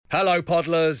Hello,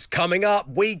 Podlers. Coming up,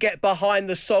 we get behind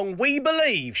the song we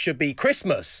believe should be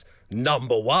Christmas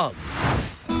 #1.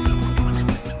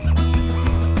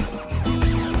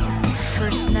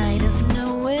 First night of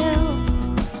Noel,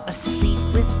 asleep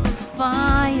with the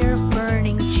fire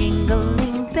burning,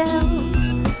 jingling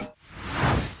bells.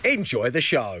 Enjoy the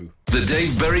show. The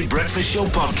Dave Berry Breakfast Show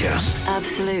Podcast.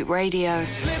 Absolute Radio.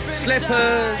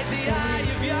 Slippers.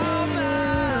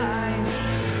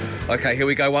 Okay, here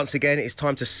we go once again. It's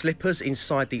time to slippers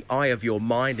inside the eye of your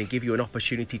mind and give you an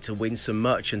opportunity to win some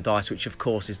merchandise, which of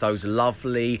course is those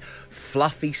lovely,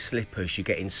 fluffy slippers you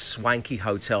get in swanky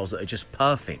hotels that are just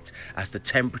perfect as the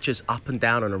temperatures up and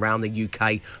down and around the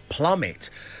UK plummet.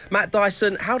 Matt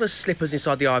Dyson, how does slippers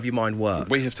inside the eye of your mind work?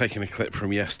 We have taken a clip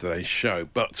from yesterday's show,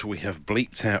 but we have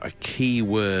bleeped out a key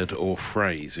word or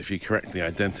phrase. If you correctly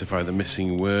identify the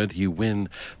missing word, you win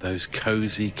those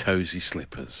cosy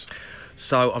slippers.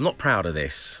 So I'm not proud of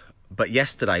this, but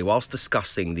yesterday, whilst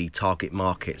discussing the target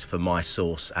markets for my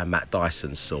sauce and Matt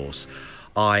Dyson's sauce,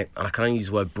 I can only use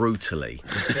the word brutally,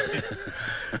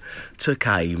 took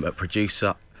aim at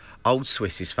producer Old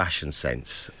Swiss's fashion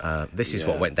sense. This is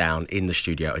what went down in the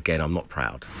studio. Again, I'm not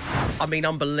proud. I mean,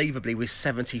 unbelievably, with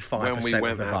 75% When we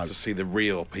went of the out vote. to see the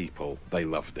real people, they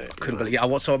loved it. Couldn't believe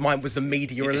it. So mine was the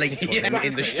media elite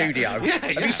in the studio.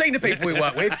 Have you seen the people we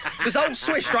work with? Does Old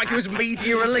Swiss strike you as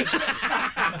media elite?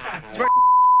 It's very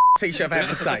T-shirt, I have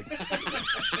to say.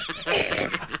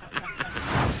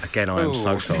 Again, I am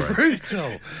so sorry.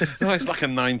 Brutal. Oh, it's like a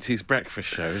 90s breakfast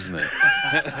show, isn't it?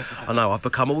 I know, I've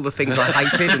become all the things I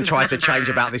hated and tried to change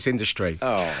about this industry.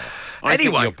 Oh, I think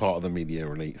Anyway. you're part of the media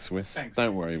elite, Swiss. Thanks.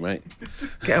 Don't worry, mate.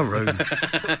 Get a room.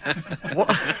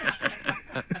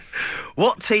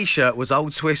 What T-shirt was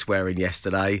Old Swiss wearing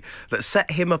yesterday that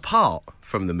set him apart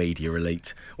from the media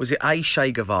elite? Was it A,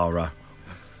 Che Guevara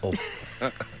or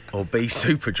B,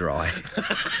 Superdry?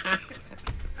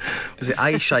 Was it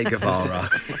A, Che Guevara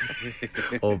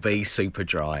or B,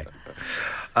 Superdry?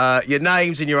 Your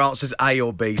names and your answers, A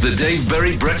or B. The Dave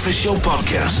Berry Breakfast Show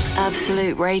Podcast.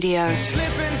 Absolute Radio.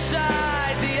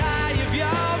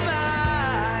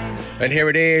 And here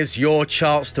it is, your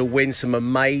chance to win some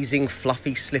amazing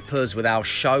fluffy slippers with our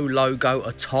show logo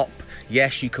atop.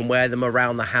 Yes, you can wear them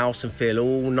around the house and feel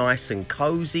all nice and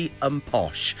cosy and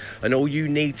posh. And all you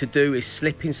need to do is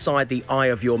slip inside the eye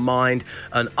of your mind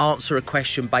and answer a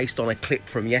question based on a clip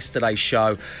from yesterday's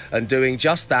show. And doing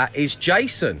just that is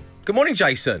Jason. Good morning,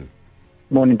 Jason.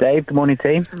 Morning, Dave. Good morning,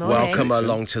 team. Welcome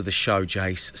along to the show,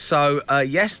 Jace. So,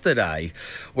 yesterday,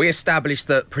 we established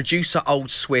that producer Old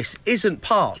Swiss isn't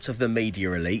part of the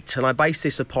media elite, and I base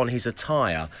this upon his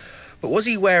attire. But was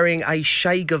he wearing a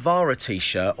Che Guevara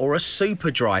T-shirt or a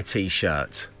Superdry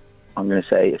T-shirt? I'm going to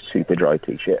say a super dry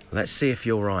T-shirt. Let's see if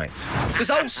you're right.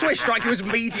 Does Old Swiss strike you as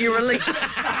media elite?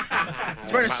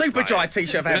 He's wearing a Superdry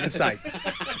T-shirt, for heaven's sake.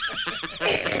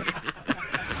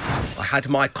 I had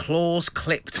my claws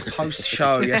clipped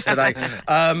post-show yesterday.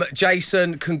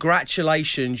 Jason,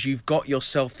 congratulations. You've got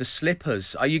yourself the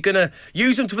slippers. Are you going to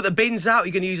use them to put the bins out? Or are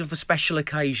you going to use them for special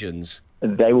occasions?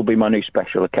 They will be my new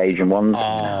special occasion ones.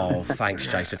 Oh, thanks,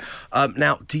 Jason.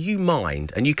 Now, do you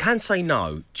mind, and you can say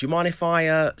no, do you mind if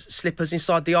I slippers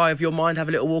inside the eye of your mind, have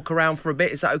a little walk around for a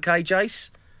bit? Is that okay,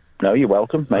 Jace? No, you're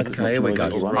welcome. Make as Okay, much here we noise go.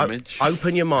 as you want. Rummage.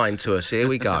 Open your mind to us. Here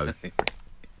we go.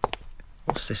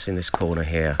 What's this in this corner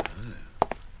here?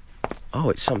 Oh,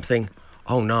 it's something.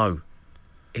 Oh, no.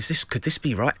 Could this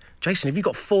be right? Jason, have you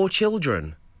got 4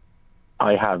 children?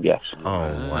 I have, yes.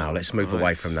 Oh, wow. Let's move away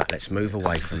nice. from that. Let's move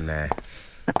away from there.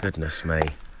 Goodness me.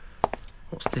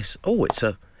 What's this? Oh,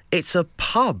 it's a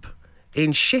pub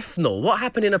in Shifnal. What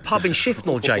happened in a pub in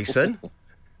Shifnal, Jason?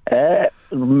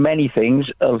 Many things,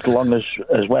 as well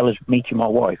as meeting my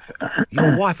wife,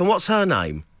 Your wife, and what's her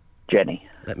name? Jenny.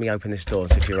 Let me open this door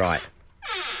and see if you're right.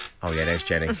 Oh, yeah, there's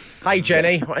Jenny. Hey,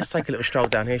 Jenny. Right, let's take a little stroll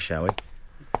down here, shall we?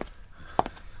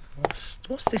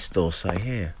 What's this door say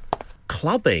here?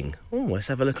 Clubbing. Oh, let's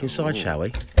have a look inside, shall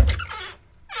we?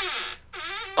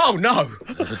 Oh, no.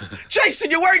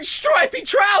 Jason, you're wearing stripy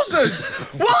trousers.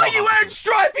 Why are you wearing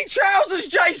stripy trousers,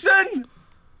 Jason?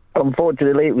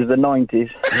 Unfortunately, it was the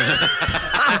 90s.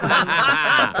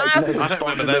 I don't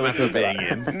remember them ever being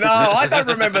in. No, I don't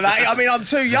remember that. I mean, I'm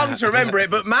too young to remember it.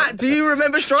 But, Matt, do you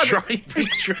remember stripy? Stripy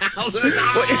trousers.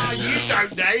 You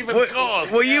don't, Dave, of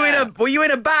course. Were you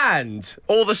in a band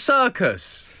or the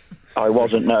circus? I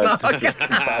wasn't, no. Okay.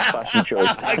 Bad fashion choice.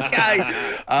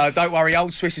 Okay. Don't worry,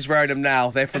 old Swiss is wearing them now.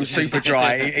 They're from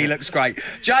Superdry. He looks great.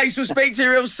 Jace, we'll speak to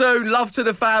you real soon. Love to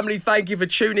the family. Thank you for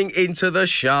tuning into the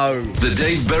show. The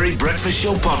Dave Berry Breakfast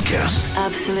Show Podcast.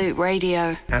 Absolute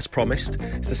Radio. As promised,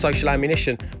 it's the Social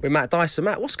Ammunition with Matt Dyson.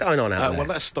 Matt, what's going on out there? Well,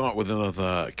 let's start with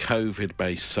another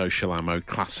COVID-based social ammo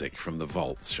classic from the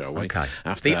vaults, shall we? Okay.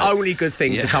 The only good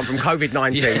thing to come from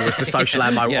COVID-19 was the social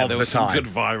ammo of there the were some time. good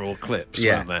viral clips,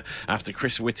 weren't there? After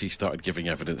Chris Whitty started giving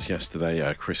evidence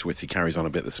yesterday, Chris Whitty carries on a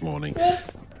bit this morning.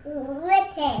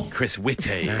 Chris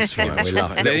Whitty. That's right, we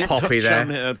love it. Little Poppy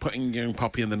there. Putting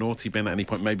Poppy in the naughty bin at any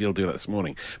point. Maybe he'll do that this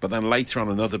morning. But then later on,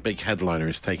 another big headliner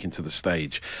is taken to the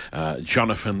stage.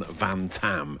 Jonathan Van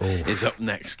Tam is up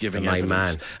next giving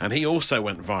evidence. And he also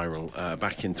went viral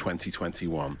back in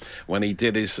 2021 when he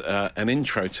did an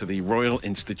intro to the Royal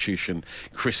Institution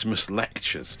Christmas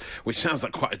Lectures, which sounds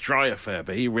like quite a dry affair,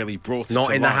 but he really brought it to life.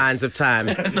 Not in the hands of Tam.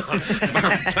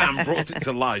 Van Tam brought it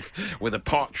to life with a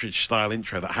Partridge-style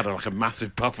intro that had like a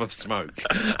massive puff of smoke.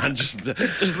 And just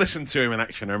listen to him in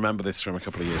action. I remember this from a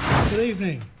couple of years ago. Good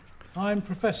evening. I'm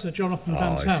Professor Jonathan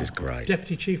Van Tam, this is great.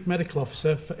 Deputy Chief Medical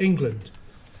Officer for England.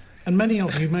 And many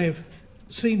of you may have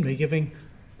seen me giving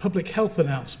public health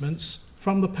announcements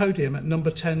from the podium at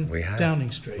number 10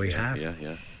 Downing Street. We have.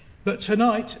 Yeah. But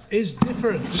tonight is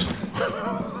different.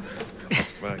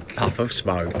 Puff of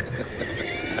smoke.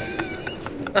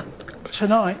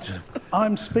 Tonight,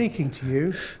 I'm speaking to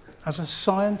you as a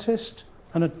scientist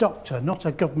and a doctor, not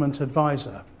a government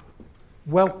advisor.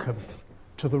 Welcome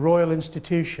to the Royal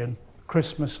Institution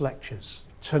Christmas Lectures.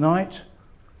 Tonight,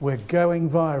 we're going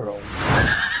viral.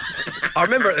 I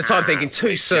remember at the time thinking,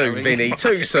 too soon, Vinny,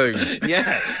 too soon.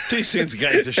 Yeah, too soon to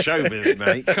get into showbiz,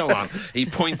 mate. Come on. He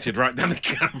pointed right down the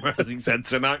camera as he said,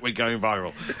 tonight we're going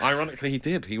viral. Ironically, he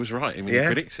did. He was right. I mean, he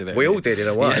predicted it. We all did, in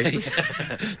a way. Yeah.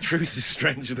 Truth is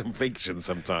stranger than fiction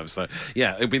sometimes. So,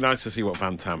 yeah, it'd be nice to see what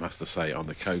Van Tam has to say on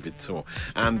the COVID tour.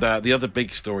 And the other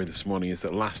big story this morning is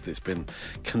that last it's been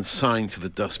consigned to the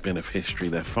dustbin of history.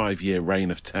 Their 5-year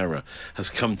reign of terror has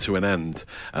come to an end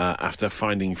after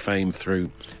finding fame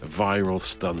through viral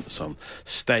stunts on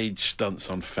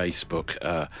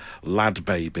Facebook. Lad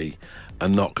Baby are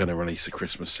not going to release a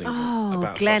Christmas single.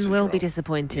 About Glenn sausage will roll. be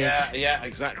disappointed. Yeah,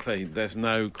 exactly. There's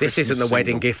no Christmas This isn't the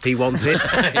wedding single. gift he wanted.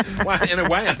 Well, in a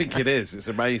way, I think it is. It's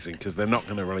amazing because they're not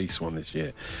going to release one this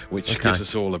year, which gives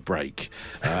us all a break.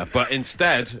 But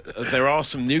instead, there are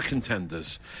some new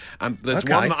contenders. And there's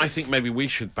one that I think maybe we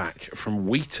should back from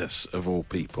Wheatus, of all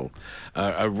people.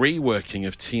 A reworking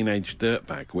of Teenage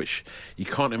Dirtbag, which you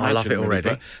can't imagine. I love it already.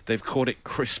 But they've called it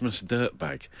Christmas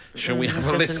Dirtbag. Shall we have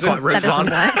a Doesn't- listen? that doesn't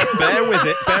work.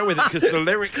 Bear with it, because the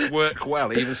lyrics work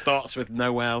well. It even starts with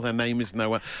Noel. Her name is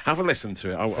Noel. Have a listen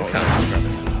to it. I'll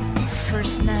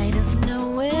First night of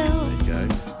Noel, There you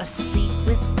go. asleep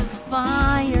with the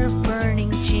fire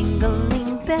burning,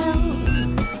 jingling bells,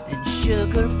 and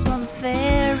sugar plum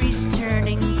fairies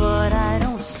turning, but I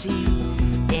don't see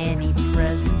any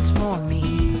presents for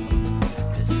me.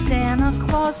 Does Santa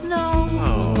Claus know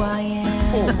who I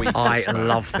am? I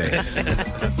love this.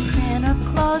 Does Santa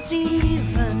Claus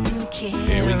even care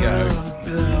Here we go.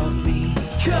 about me?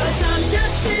 'Cause I'm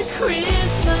just a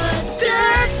Christmas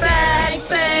dirtbag,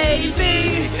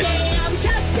 baby. Yeah, I'm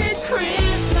just a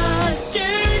Christmas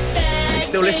dirtbag.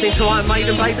 Still listening to Iron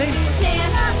Maiden, baby?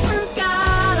 Santa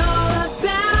forgot all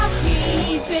about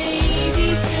me,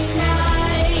 baby,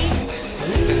 tonight.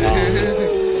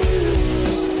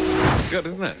 Good,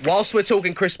 isn't it? Whilst we're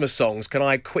talking Christmas songs, can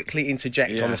I quickly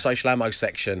interject Yeah. on the social ammo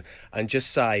section and just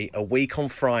say a week on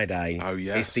Friday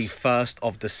is the 1st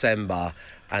of December,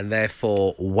 and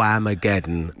therefore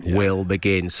Whamageddon will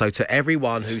begin. So to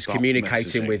everyone who's Stop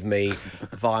communicating messaging. with me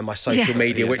via my social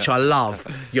media, which I love,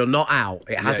 you're not out.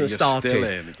 It hasn't you're started. still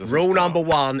in. It doesn't Rule start. number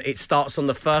 1, it starts on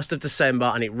the 1st of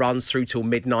December and it runs through till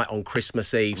midnight on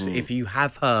Christmas Eve. So if you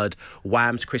have heard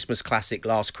Wham's Christmas classic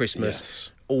Last Christmas,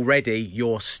 already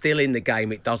you're still in the game.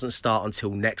 It doesn't start until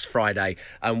next Friday,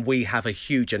 and we have a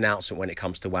huge announcement when it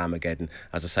comes to Whamageddon.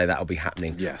 As I say, that'll be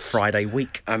happening Friday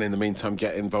week. And in the meantime,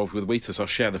 get involved with Wheatus. I'll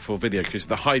share the full video, because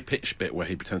the high-pitched bit where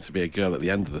he pretends to be a girl at the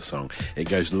end of the song, it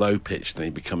goes low-pitched and he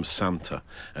becomes Santa,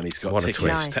 and he's got What a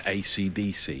tickets twist. to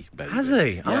AC/DC, baby. Has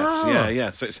he? Yes, Ah.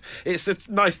 yeah. So it's a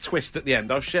nice twist at the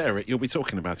end. I'll share it. You'll be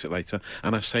talking about it later,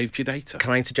 and I've saved your data.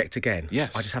 Can I interject again?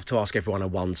 Yes. I just have to ask everyone a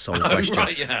one-song question.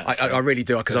 right, yeah. I really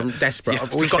do, because I'm desperate. You have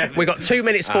to We've got 2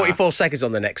 minutes 44 seconds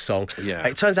on the next song. Yeah.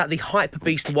 It turns out the hyper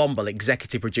beast Womble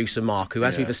executive producer Mark, who,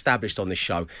 as Yeah. we've established on this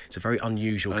show, is a very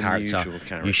unusual character.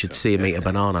 character. You should see him eat a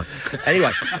banana.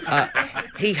 Anyway,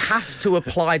 he has to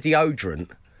apply deodorant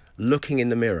looking in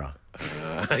the mirror.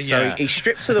 So he's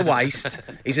stripped to the waist.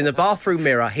 He's in the bathroom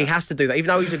mirror. He has to do that, even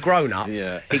though he's a grown-up.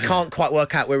 He can't quite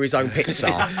work out where his own pits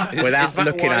are without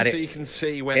looking at it. So you can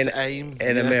see where to aim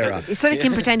in a mirror. So he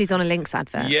can pretend he's on a Lynx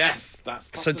advert. Yes, that's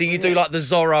possible. So do you do like the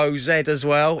Zorro Z as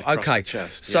well? Across Okay. the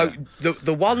chest, so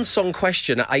the one song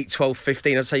question at 8, 12,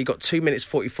 15, I'd say you've got 2 minutes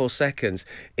 44 seconds,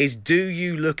 is do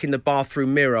you look in the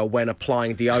bathroom mirror when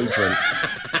applying deodorant?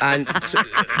 And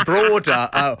broader...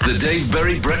 The Dave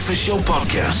Berry Breakfast Show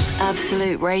Podcast.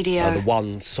 Absolute Radio. the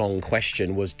one song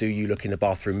question was, do you look in the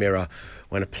bathroom mirror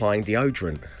when applying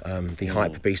deodorant? The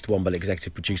Hyper Beast Womble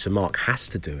executive producer Mark has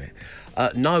to do it.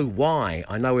 No, why?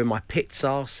 I know where my pits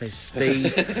are, says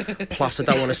Steve. Plus, I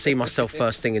don't want to see myself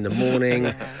first thing in the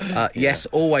morning. Yes,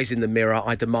 always in the mirror.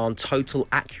 I demand total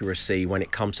accuracy when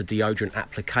it comes to deodorant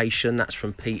application. That's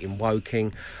from Pete in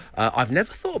Woking. I've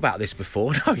never thought about this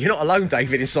before. No, you're not alone,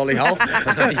 David, in Solihull.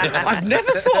 I've never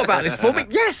thought about this before,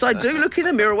 but yes, I do look in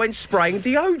the mirror when spraying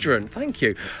deodorant. Thank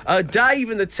you.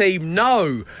 Dave and the team,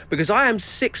 no, because I am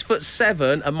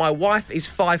 6'7" and my wife is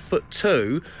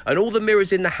 5'2", and all the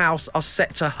mirrors in the house are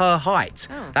set to her height.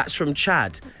 That's from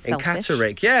Chad in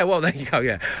Catterick. Yeah, well, there you go,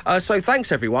 yeah. So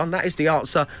thanks, everyone. That is the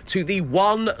answer to the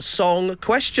one song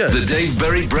question. The Dave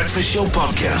Berry Breakfast Show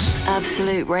Podcast.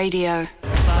 Absolute Radio.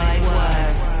 5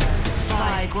 words,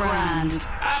 5 grand.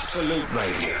 Absolute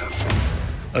Radio.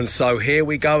 And so here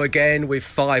we go again with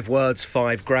 5 words,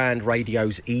 5 grand,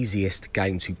 radio's easiest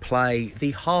game to play,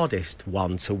 the hardest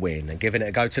one to win. And giving it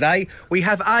a go today, we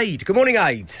have Aid. Good morning,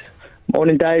 Aid.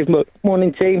 Morning, Dave.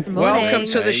 Morning, team. Welcome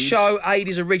to the show. Aid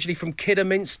is originally from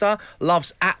Kidderminster,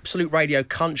 loves Absolute Radio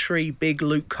Country, big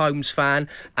Luke Combs fan,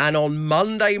 and on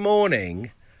Monday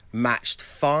morning matched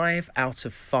 5 out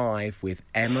of 5 with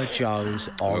Emma Jones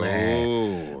on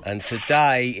air. And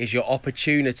today is your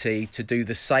opportunity to do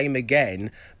the same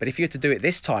again, but if you had to do it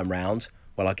this time round,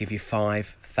 well, I'll give you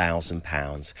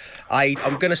 £5,000. Aid,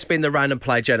 I'm going to spin the random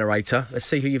player generator. Let's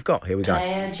see who you've got. Here we go.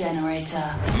 Player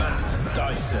generator. Matt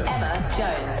Dyson. Emma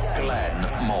Jones.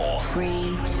 Glenn Moore.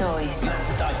 Free choice.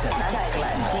 Matt Dyson.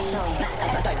 Glenn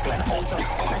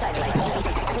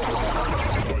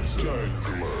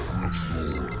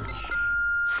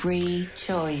Free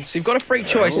choice. So you've got a free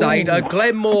choice, Aid.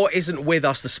 Glenn Moore isn't with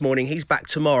us this morning. He's back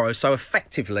tomorrow. So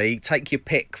effectively, take your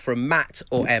pick from Matt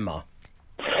or Emma.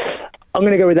 I'm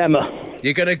going to go with Emma.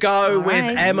 You're going to go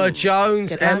with Emma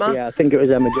Jones. Emma? Yeah, I think it was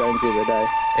Emma Jones the other day.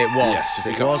 It was. Yes,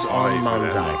 It was on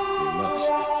Monday. You must.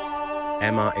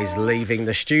 Emma is leaving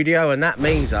the studio, and that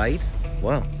means, Aid,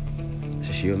 well, it's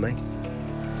just you and me.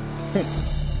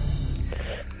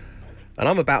 And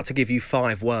I'm about to give you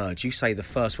 5 words. You say the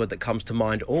first word that comes to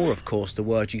mind, or, of course, the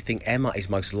word you think Emma is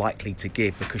most likely to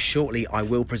give, because shortly I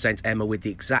will present Emma with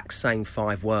the exact same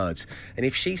 5 words. And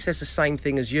if she says the same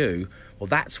thing as you, well,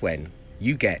 that's when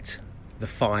you get the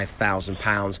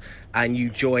 £5,000 and you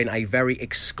join a very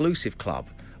exclusive club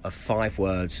of 5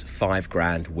 words, 5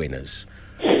 grand winners.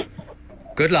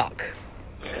 Good luck.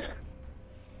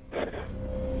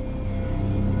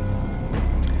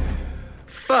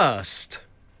 First.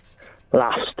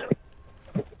 Last.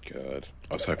 Good.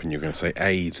 I was hoping you were going to say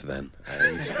Aid then.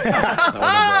 Aid. That would have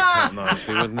worked out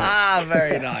nicely, wouldn't it? Ah,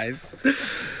 very nice.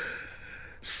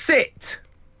 Sit.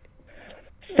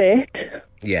 Fit.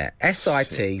 Yeah,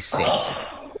 S-I-T, sit. Oh,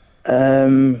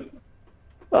 no.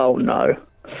 Oh,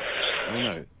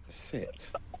 no.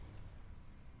 Sit.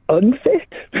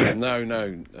 Unfit?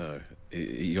 No.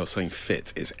 You're saying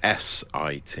fit. It's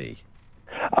S-I-T.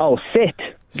 Oh, sit.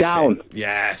 Down. Sit.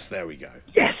 Yes, there we go.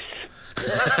 Yes.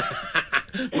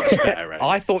 Much better, Aid.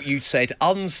 I thought you said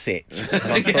unsit.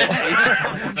 And I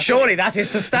thought, surely that is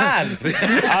to stand.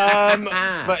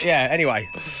 But yeah, anyway,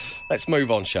 let's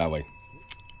move on, shall we?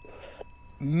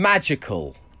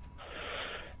 Magical.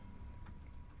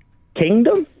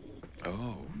 Kingdom?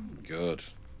 Oh, good.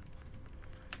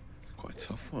 It's quite a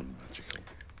tough one, magical.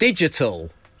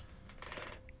 Digital.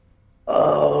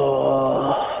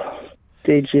 Oh,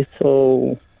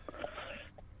 digital.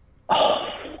 Oh,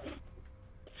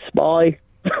 spy?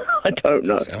 I don't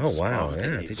know. Oh, wow,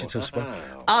 yeah, digital spy.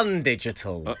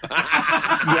 Undigital.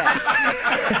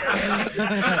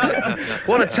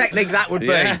 What a technique that would be.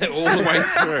 Yeah, all the way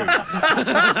through.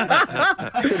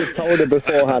 Should have told her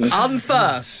beforehand.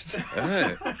 Unfirst.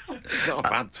 It's not a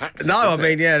bad tactic. No, I is it?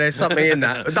 mean, yeah, there's something in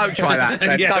that. Don't try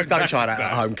that. Yeah, don't try that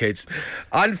at home, kids.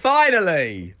 And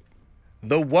finally,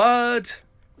 the word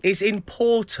is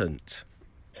important.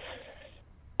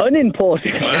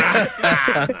 Unimportant.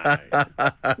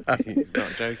 He's not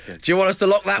joking. Do you want us to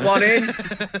lock that one in?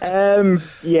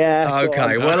 Yeah.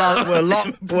 Okay, we'll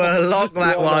lock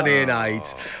that one in, Aid.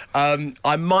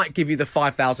 I might give you the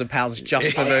 £5,000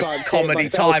 just for the comedy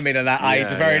timing of that, Aid.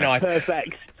 Very nice.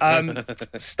 Perfect.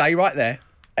 Stay right there.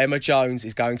 Emma Jones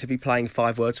is going to be playing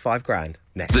 5 words, £5,000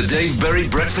 next. The Dave Berry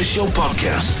Breakfast Show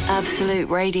Podcast. Absolute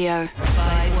Radio.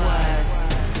 5 words,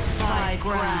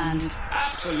 £5,000.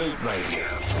 Absolute Radio.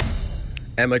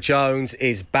 Emma Jones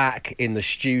is back in the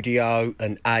studio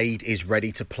and Aid is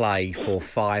ready to play for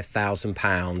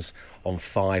 £5,000 on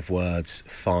 5 words,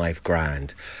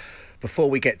 £5,000. Before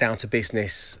we get down to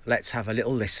business, let's have a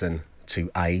little listen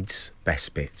to Aid's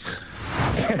best bits.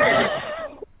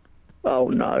 Oh,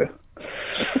 no.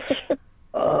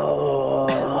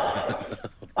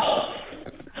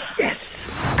 Yes.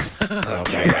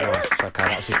 Okay, nice. Okay,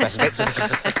 that was his best bits.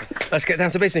 Let's get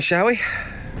down to business, shall we?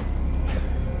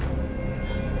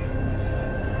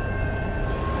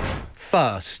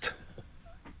 First.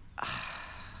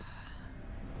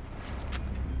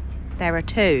 There are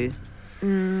 2.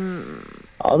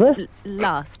 Are there?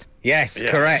 Last. Yes,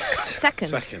 correct. Second.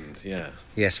 Second, yeah.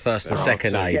 Yes, first and There are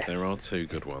second, two. Aid. There are 2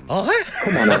 good ones. Oh,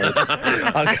 Come on, Aid.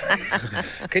 okay.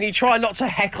 Can you try not to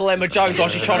heckle Emma Jones while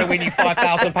she's trying to win you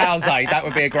 £5,000, Aid? That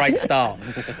would be a great start.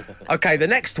 Okay, the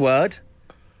next word.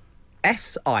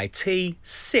 S-I-T,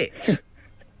 sit.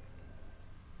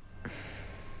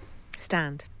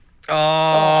 Stand.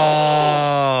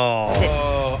 Oh.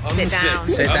 Sit down.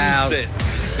 Sit down. Unsit.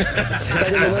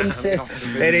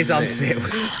 It is unsit.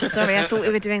 Sorry, I thought we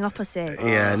were doing opposite.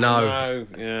 Yeah, no. No,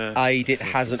 yeah. Aid, it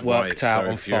hasn't why worked it's out so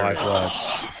on 5 infuriating. words.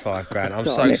 £5,000. I'm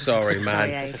so sorry, man.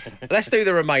 Sorry, Aid. Let's do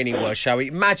the remaining words, shall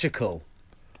we? Magical.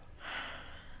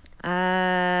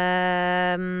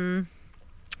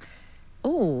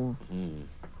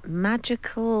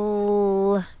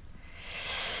 Magical.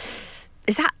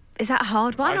 Is that a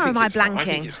hard one, or am I I think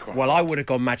blanking? it's quite Well, I would have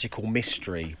gone magical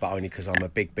mystery, but only because I'm a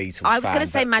big Beatles fan. I was going to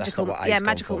say but that's magical, not what Aid's gone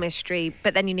magical for. mystery,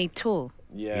 but then you need tour.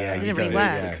 Yeah, Doesn't you really do.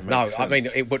 work. Yeah. To No, make I mean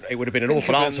sense. it would have been an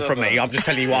awful of answer from me. another- I'm just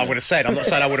telling you what I would have said. I'm not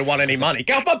saying I would have won any money.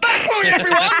 Get off my back, will you,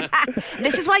 everyone?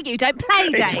 This is why you don't play,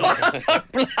 It's Dave. why I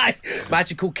don't play.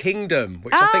 Magical Kingdom,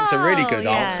 which I think's a really good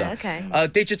yeah, answer. okay.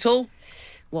 Digital,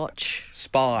 Watch.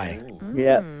 spy,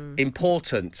 Yeah.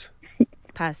 important,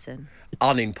 Person.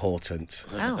 unimportant.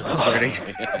 Oh, That's really.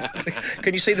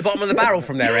 Can you see the bottom of the barrel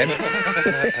from there, Em?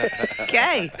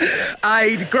 okay.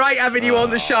 Aid, great having you on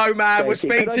the show, man. We'll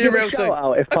Thank you. speak Can I to you give a real soon.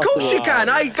 shout-out, if Of course possible? you can.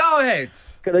 Aid, go ahead.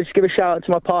 Could I just give a shout out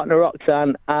to my partner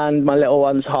Roxanne and my little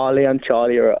ones Harley and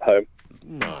Charlie are at home.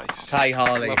 Nice. Hey,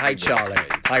 Harley. Lovely, Hey, Charlie.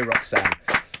 Aid. Hey, Roxanne.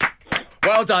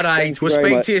 Well done, Aid. Thank you We'll very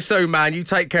speak much. to you soon, man. You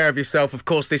take care of yourself. Of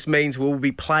course, this means we'll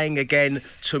be playing again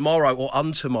tomorrow or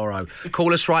tomorrow.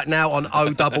 Call us right now on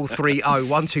 0330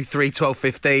 123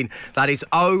 1215. That is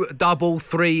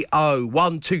 0330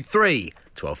 123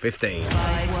 1215.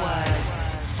 5 words,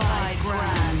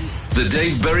 £5,000. The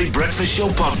Dave Berry Breakfast Show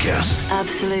Podcast.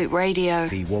 Absolute Radio.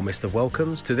 The warmest of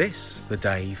welcomes to this, the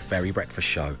Dave Berry Breakfast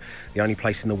Show. The only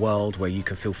place in the world where you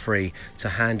can feel free to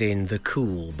hand in the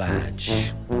cool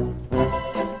badge.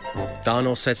 Done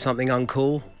or said something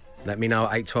uncool? Let me know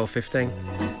at 8, 12, 15.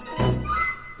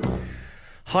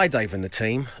 Hi Dave and the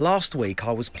team. Last week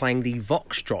I was playing the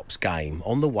Vox Drops game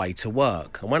on the way to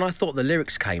work, and when I thought the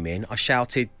lyrics came in, I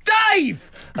shouted, "Dave!"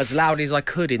 as loud as I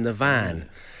could in the van.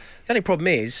 The only problem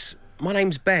is, my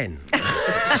name's Ben.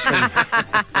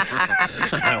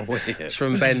 How weird. It's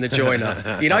from Ben the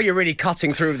Joiner. You know you're really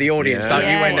cutting through the audience, don't you,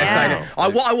 Yeah, when they're yeah. saying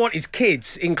it? What I want is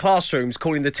kids in classrooms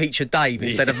calling the teacher Dave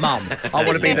instead of Mum. I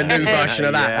want to be the new version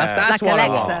of that. Yeah. That's Like what I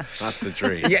Alexa. want. That's the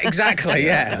dream. Yeah, exactly,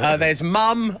 yeah. There's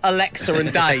Mum, Alexa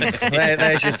and Dave.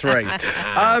 There's your 3.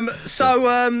 I'm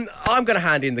going to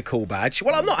hand in the cool badge.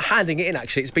 Well, I'm not handing it in,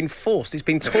 actually. It's been forced. It's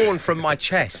been torn from my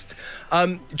chest.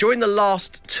 During the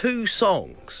last 2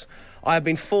 songs, I have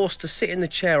been forced to sit in the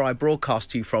chair I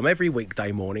broadcast to you from every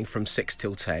weekday morning from 6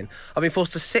 till 10. I've been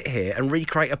forced to sit here and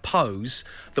recreate a pose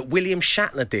that William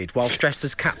Shatner did whilst dressed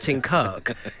as Captain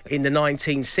Kirk in the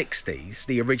 1960s,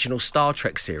 the original Star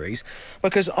Trek series,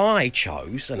 because I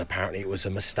chose, and apparently it was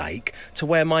a mistake, to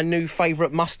wear my new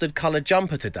favourite mustard-coloured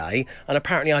jumper today, and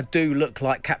apparently I do look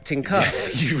like Captain Kirk.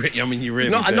 You really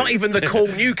Not do. even the cool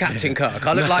new Captain Kirk.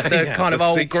 I look like the kind of the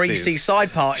old 60s. greasy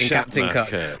side part in Shatner Captain Kirk.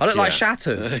 Kirk, I look like yeah.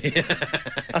 Shatters.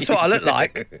 That's what I look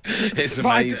like. It's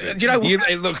amazing. Do you know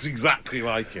it looks exactly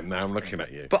like him now. I'm looking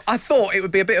at you. But I thought it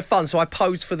would be a bit of fun, so I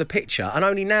posed for the picture, and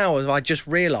only now have I just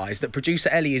realised that producer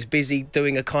Ellie is busy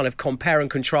doing a kind of compare and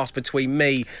contrast between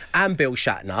me and Bill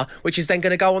Shatner, which is then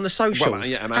going to go on the socials. Well,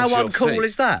 yeah, and how as you'll uncool see,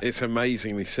 is that? It's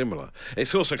amazingly similar.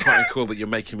 It's also quite cool that you're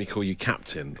making me call you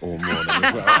Captain all morning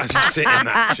as well, as you sit in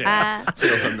that chair.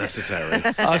 Feels unnecessary.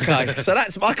 Okay, so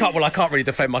that's I can't really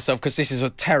defend myself because this is a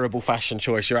terrible fashion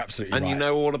choice. You're absolutely right. And you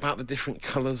know all about the different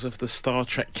colours of the Star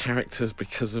Trek characters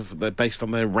because of they're based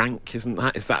on their rank, isn't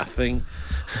that? Is that a thing?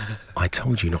 I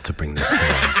told you not to bring this to me.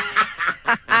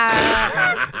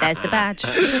 There's the badge.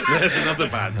 There's another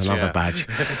badge. Another badge.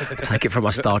 Take it from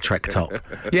my Star Trek top.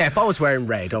 Yeah, if I was wearing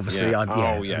red, obviously, I'd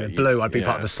blue, I'd be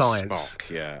part of the science.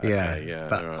 Spock, yeah.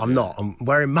 But right, I'm not. I'm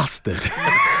wearing mustard.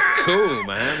 Cool,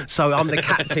 man. So I'm the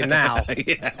captain now.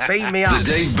 Beam me up. The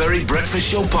Dave Berry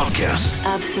Breakfast Show Podcast.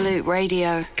 Absolute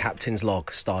Radio. Captain's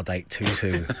log, stardate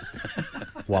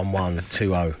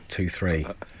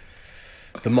 22112023.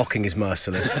 The mocking is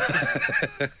merciless.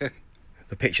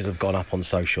 The pictures have gone up on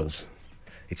socials.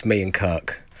 It's me and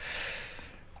Kirk.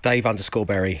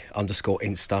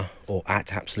 Dave_Berry_Insta or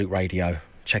at Absolute Radio.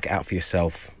 Check it out for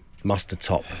yourself. Mustard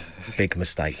top, big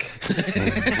mistake.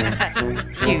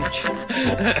 Huge.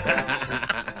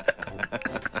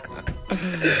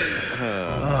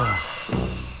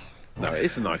 No,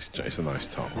 it's a nice top. It's a nice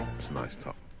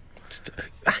top.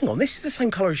 Hang on, this is the same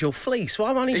colour as your fleece. Well,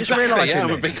 I'm only just Exactly, realising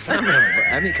I'm a this. big fan of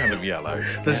any kind of yellow.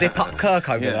 The zip-up Kirk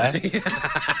over there.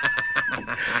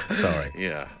 Sorry.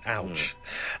 Yeah. Ouch.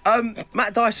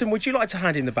 Matt Dyson, would you like to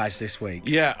hand in the badge this week?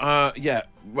 Yeah. I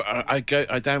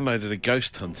downloaded a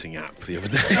ghost hunting app the other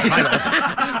day.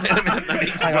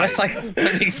 Hang on, let's take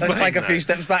a few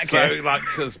steps back so, here.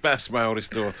 because Bess, my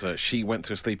oldest daughter, she went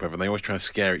to a sleepover, and they always try to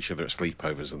scare each other at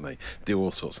sleepovers, and they do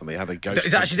all sorts, and they had a ghost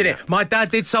hunting Actually did it. app. My dad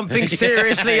did something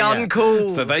seriously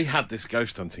uncool. So they had this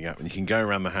ghost hunting app, and you can go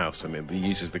around the house, and it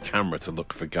uses the camera to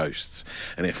look for ghosts,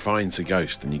 and it finds a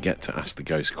ghost, and you get to ask the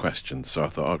ghost questions. So I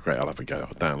thought, oh great, I'll have a go.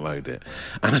 I'll download it,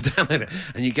 and I download it,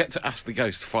 and you get to ask the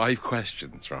ghost 5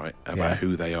 questions, right, about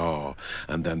who they are,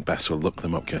 and then Bess will look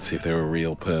them up, to see if they're a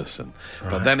real person.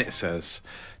 Right. But then it says,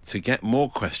 to get more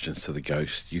questions to the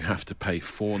ghost, you have to pay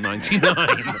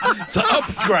 $4.99 to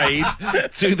upgrade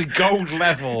to the gold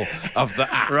level of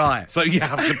the app. Right. So you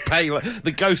have to pay.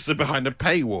 The ghosts are behind a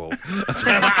paywall. So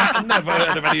I've never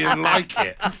heard of anything like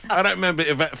it. I don't remember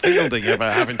Yvette Fielding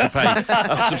ever having to pay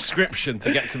a subscription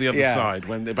to get to the other side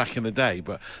when they're back in the day.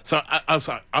 But so I was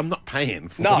like, I'm not paying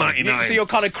 $4.99. No, so you're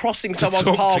kind of crossing someone's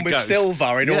palm with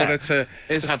silver in order to.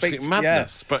 It's to absolute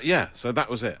madness. But so that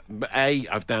was it. But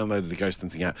I've downloaded the ghost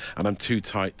hunting app, and I'm too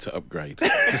tight to upgrade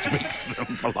to speak to them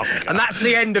for longer. And that's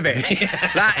the end of it.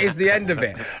 That is the end of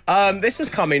it. This has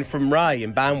come in from Ray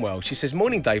in Banwell. She says,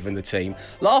 morning Dave and the team.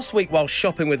 Last week while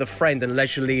shopping with a friend and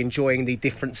leisurely enjoying the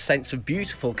different scents of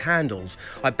beautiful candles,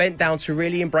 I bent down to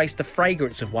really embrace the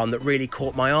fragrance of one that really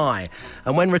caught my eye.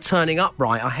 And when returning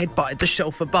upright, I headbutted the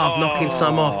shelf above, knocking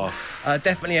some off.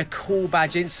 Definitely a cool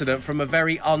badge incident from a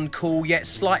very uncool yet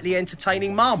slightly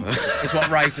entertaining mum, is what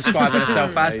Ray's describing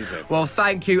herself as. Amazing. Well,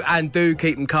 thank you, and do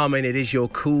keep them coming. It is your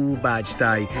cool badge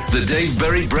day. The Dave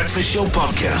Berry Breakfast Show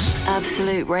Podcast.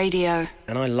 Absolute Radio.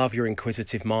 And I love your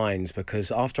inquisitive minds,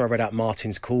 because after I read out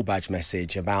Martin's cool badge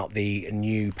message about the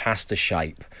new pasta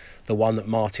shape, the one that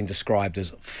Martin described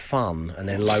as fun and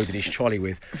then loaded his trolley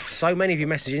with, so many of you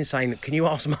messaged in saying, can you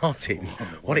ask Martin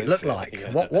what it looked like?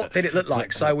 Yeah. What did it look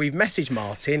like? So we've messaged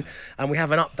Martin and we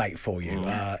have an update for you.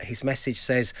 His message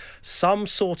says, some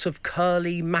sort of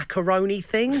curly macaroni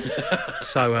thing.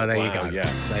 So there you go.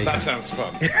 Yeah, that sounds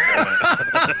fun.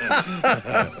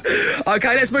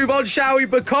 Okay, let's move on, shall we?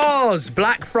 Because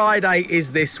Black Friday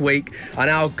is this week, and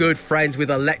our good friends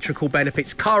with Electrical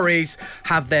Benefits Currys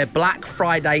have their Black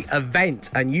Friday event,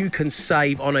 and you can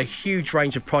save on a huge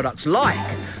range of products like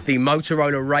the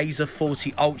Motorola Razr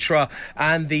 40 Ultra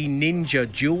and the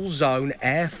Ninja Dual Zone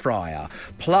Air Fryer.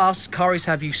 Plus, Currys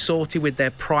have you sorted with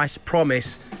their price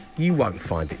promise. You won't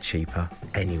find it cheaper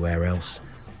anywhere else.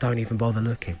 Don't even bother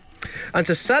looking. And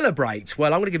to celebrate,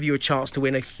 well, I'm going to give you a chance to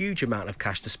win a huge amount of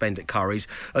cash to spend at Currys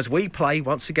as we play,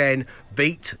 once again,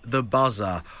 Beat the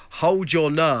Buzzer. Hold your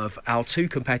nerve. Our 2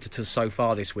 competitors so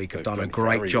far this week have done a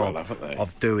great job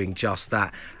of doing just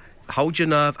that. Hold your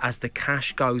nerve as the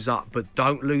cash goes up, but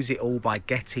don't lose it all by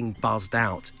getting buzzed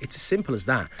out. It's as simple as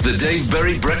that. The Dave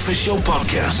Berry Breakfast Show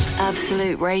Podcast.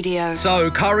 Absolute Radio. So,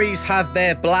 Currys have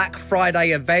their Black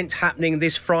Friday event happening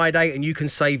this Friday, and you can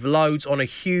save loads on a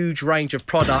huge range of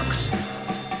products.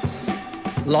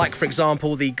 Like, for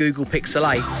example, the Google Pixel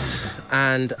 8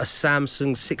 and a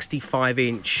Samsung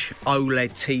 65-inch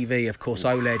OLED TV. Of course,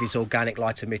 OLED is organic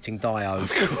light-emitting diode.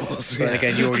 Of course, But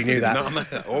again, you already knew that. No,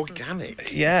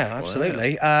 organic. Yeah,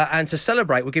 absolutely. Wow. And to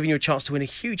celebrate, we're giving you a chance to win a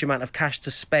huge amount of cash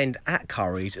to spend at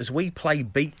Curry's as we play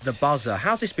Beat the Buzzer.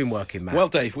 How's this been working, Matt? Well,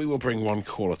 Dave, we will bring one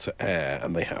caller to air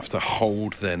and they have to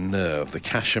hold their nerve. The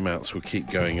cash amounts will keep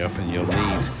going up and you'll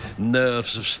need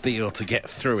nerves of steel to get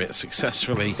through it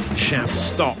successfully. Shout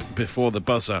stop before the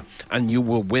buzzer and you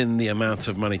will win the amount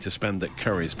of money to spend at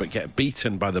Curry's, but get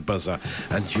beaten by the buzzer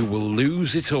and you will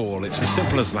lose it all. It's as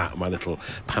simple as that, my little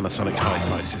Panasonic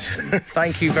hi-fi system.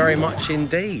 Thank you very much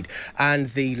indeed.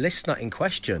 And the listener in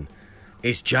question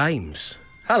is James.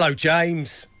 Hello,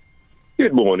 James.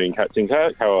 Good morning, Captain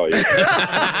Kirk. How are you?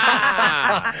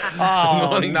 Oh,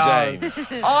 Morning, no. James.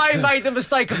 I made the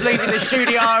mistake of leaving the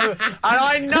studio, and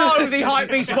I know the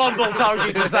Hypebeast Womble told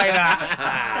you to say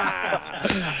that.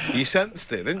 You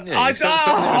sensed it, didn't you? I You sensed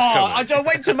something was coming. I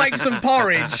went to make some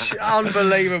porridge.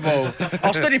 Unbelievable.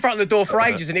 I stood in front of the door for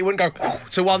ages and it wouldn't go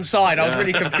to one side. I was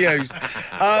really confused.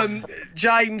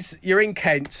 James, you're in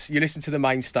Kent. You listen to the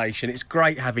main station. It's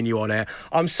great having you on air.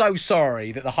 I'm so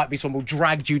sorry that the Hypebeast Womble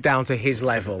dragged you down to his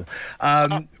level.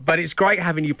 But it's great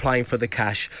having you playing for the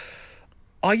cash.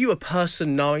 Are you a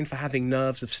person known for having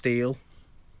nerves of steel?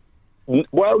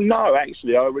 Well, no,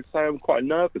 actually, I would say I'm quite a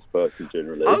nervous person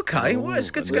generally. Okay, well,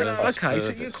 it's good to get that. Okay,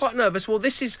 so you're quite nervous. Well,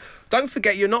 this is... Don't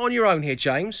forget, you're not on your own here,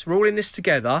 James. We're all in this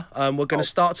together. We're going to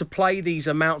start to play these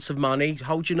amounts of money.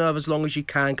 Hold your nerve as long as you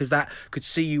can, because that could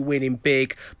see you winning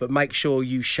big, but make sure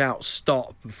you shout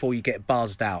stop before you get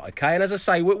buzzed out, okay? And as I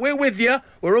say, we're with you.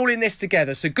 We're all in this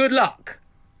together, so good luck.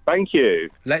 Thank you.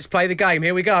 Let's play the game.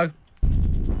 Here we go.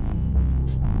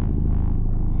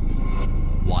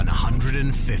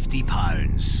 £150.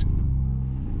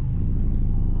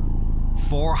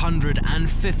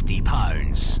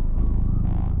 £450.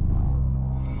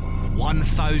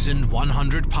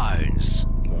 £1,100.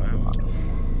 Wow.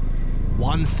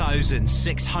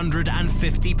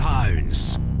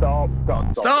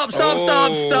 £1,650. Stop.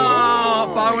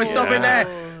 Oh, we're stopping there.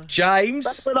 James.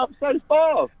 That went up so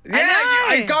fast.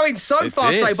 Yeah, you're going so It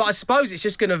fast, did. but I suppose it's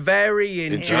just going to vary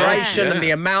in duration and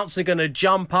the amounts are going to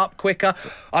jump up quicker.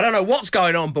 I don't know what's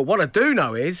going on, but what I do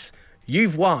know is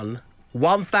you've won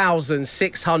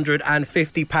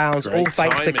 £1,650, all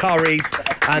thanks to Curry's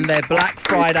and their Black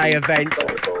Friday event.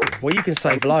 Well, you can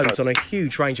save loads on a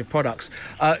huge range of products.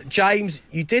 James,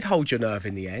 you did hold your nerve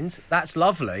in the end. That's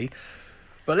lovely.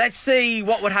 But let's see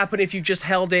what would happen if you just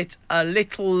held it a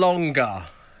little longer.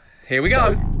 Here we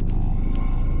go.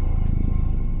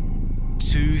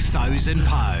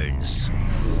 £2,000.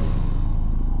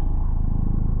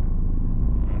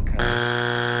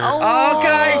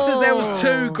 Okay, so there was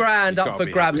 £2,000 up for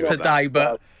grabs today,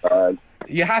 but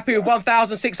you happy with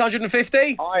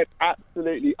 1,650? I'm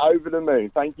absolutely over the moon.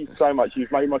 Thank you so much.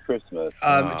 You've made my Christmas.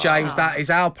 James, that is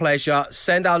our pleasure.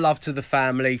 Send our love to the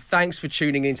family. Thanks for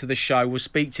tuning into the show. We'll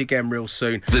speak to you again real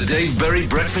soon. The Dave Berry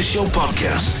Breakfast Show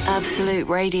Podcast. Absolute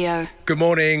Radio. Good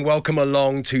morning. Welcome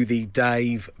along to the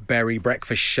Dave Berry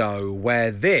Breakfast Show,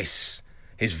 where this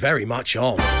is very much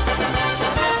on.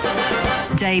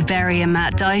 Dave Berry and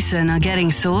Matt Dyson are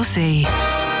getting saucy.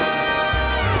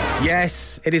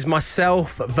 Yes, it is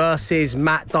myself versus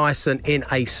Matt Dyson in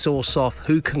a sauce-off.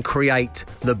 Who can create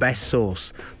the best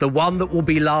sauce? The one that will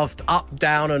be loved up,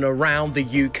 down and around the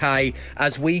UK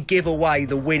as we give away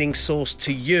the winning sauce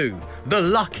to you, the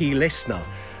lucky listener.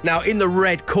 Now, in the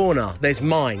red corner, there's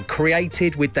mine,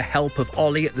 created with the help of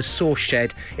Ollie at the Sauce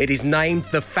Shed. It is named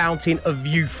the Fountain of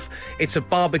Youth. It's a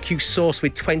barbecue sauce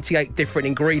with 28 different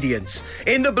ingredients.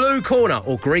 In the blue corner,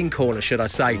 or green corner, should I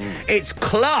say, it's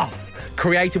Clough,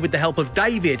 created with the help of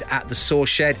David at the Sauce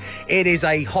Shed. It is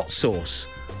a hot sauce,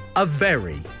 a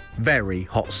very, very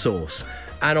hot sauce.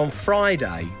 And on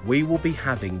Friday, we will be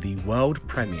having the world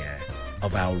premiere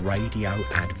of our radio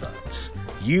adverts.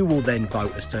 You will then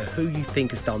vote as to who you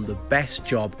think has done the best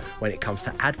job when it comes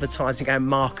to advertising and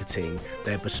marketing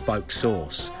their bespoke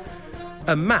sauce.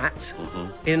 And Matt,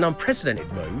 in an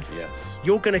unprecedented move,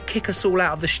 you're going to kick us all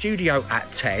out of the studio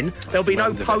at 10. There'll be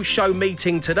no post-show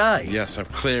meeting today. Yes, I'm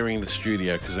clearing the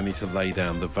studio because I need to lay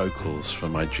down the vocals for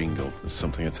my jingle. It's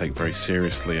something I take very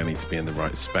seriously. I need to be in the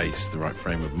right space, the right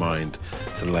frame of mind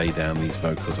to lay down these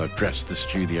vocals. I've dressed the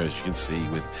studio, as you can see,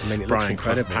 with Brian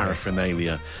Clough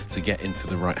paraphernalia to get into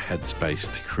the right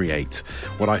headspace to create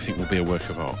what I think will be a work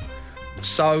of art.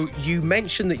 So you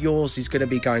mentioned that yours is going to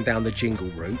be going down the jingle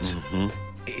route.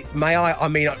 May I? I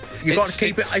mean, you've got to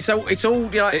keep it. It's all,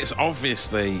 you know. It's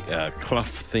obviously Clough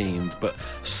themed, but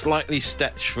slightly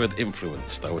Stetchford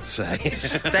influenced, I would say.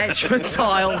 Stetchford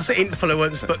tiles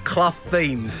influenced, but Clough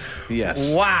themed.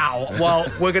 Yes. Wow.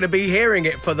 Well, we're going to be hearing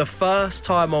it for the first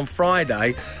time on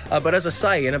Friday. But as I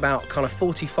say, in about kind of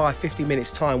 45, 50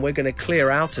 minutes' time, we're going to clear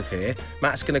out of here.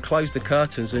 Matt's going to close the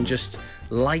curtains and just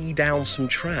lay down some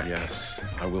track. Yes,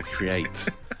 I will create.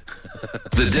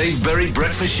 The Dave Berry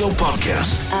Breakfast Show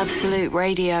Podcast. Absolute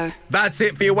Radio. That's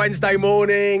it for your Wednesday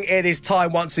morning. It is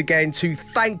time once again to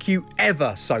thank you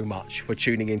ever so much for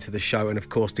tuning into the show, and of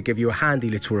course to give you a handy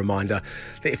little reminder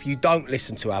that if you don't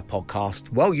listen to our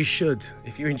podcast, well, you should.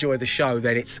 If you enjoy the show,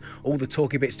 then it's all the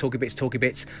talky bits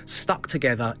stuck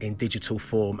together in digital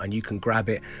form, and you can grab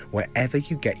it wherever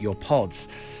you get your pods.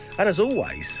 And as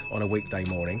always, on a weekday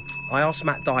morning, I asked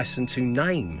Matt Dyson to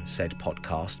name said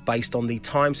podcast based on the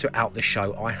times throughout the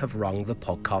show I have rung the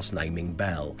podcast naming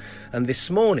bell. And this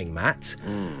morning, Matt,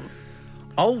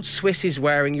 Old Swiss is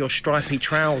wearing your stripy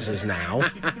trousers now.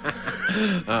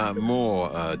 More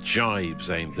jibes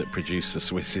aimed at producer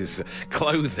Swiss's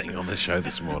clothing on the show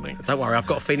this morning. Don't worry, I've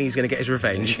got a feeling he's going to get his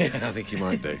revenge. Yeah, I think he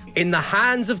might do. In the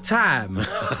hands of Tam.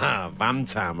 Van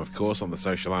Tam, of course, on the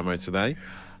social ammo today.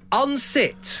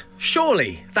 Unsit.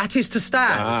 Surely that is to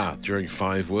stand. During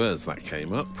 5 words that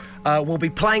came up. We'll be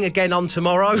playing again on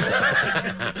tomorrow.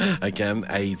 Again,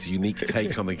 Aid's unique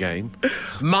take on the game.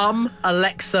 Mum,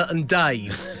 Alexa and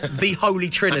Dave. The Holy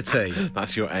Trinity.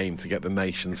 That's your aim, to get the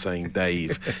nation saying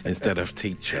Dave instead of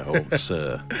teacher or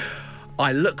sir.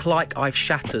 I look like I've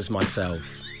Shatters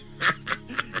myself.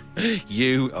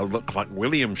 You look like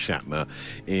William Shatner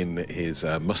in his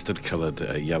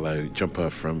mustard-coloured yellow jumper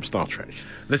from Star Trek.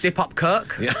 The Zip-Up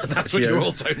Kirk? Yeah, that's what you're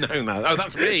also known as. Oh,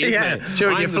 that's me, isn't it?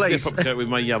 During I'm your the fleece. Zip-Up Kirk with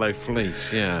my yellow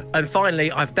fleece, yeah. And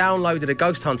finally, I've downloaded a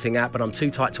ghost hunting app, but I'm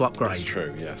too tight to upgrade. That's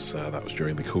true, yes. That was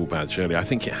during the Cool Badge earlier. I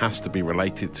think it has to be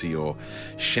related to your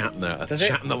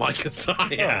Shatner-like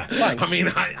attire. Oh, thanks. I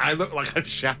mean, I look like I've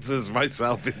Shatters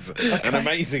myself. It's an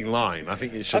amazing line. I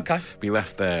think it should be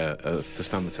left there to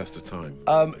stand the test of time.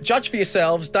 Judge for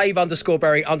yourselves.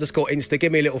 Dave_Berry_Insta.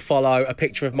 Give me a little follow. A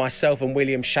picture of myself and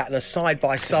William Shatner side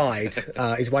by side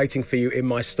is waiting for you in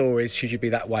my stories, should you be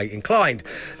that way inclined.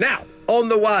 Now, on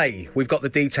the way, we've got the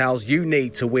details you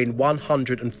need to win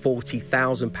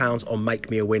 £140,000 on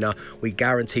Make Me a Winner. We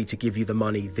guarantee to give you the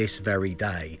money this very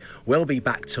day. We'll be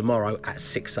back tomorrow at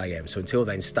 6 a.m. So until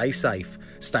then, stay safe,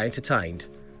 stay entertained.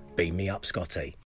 Beam me up, Scotty.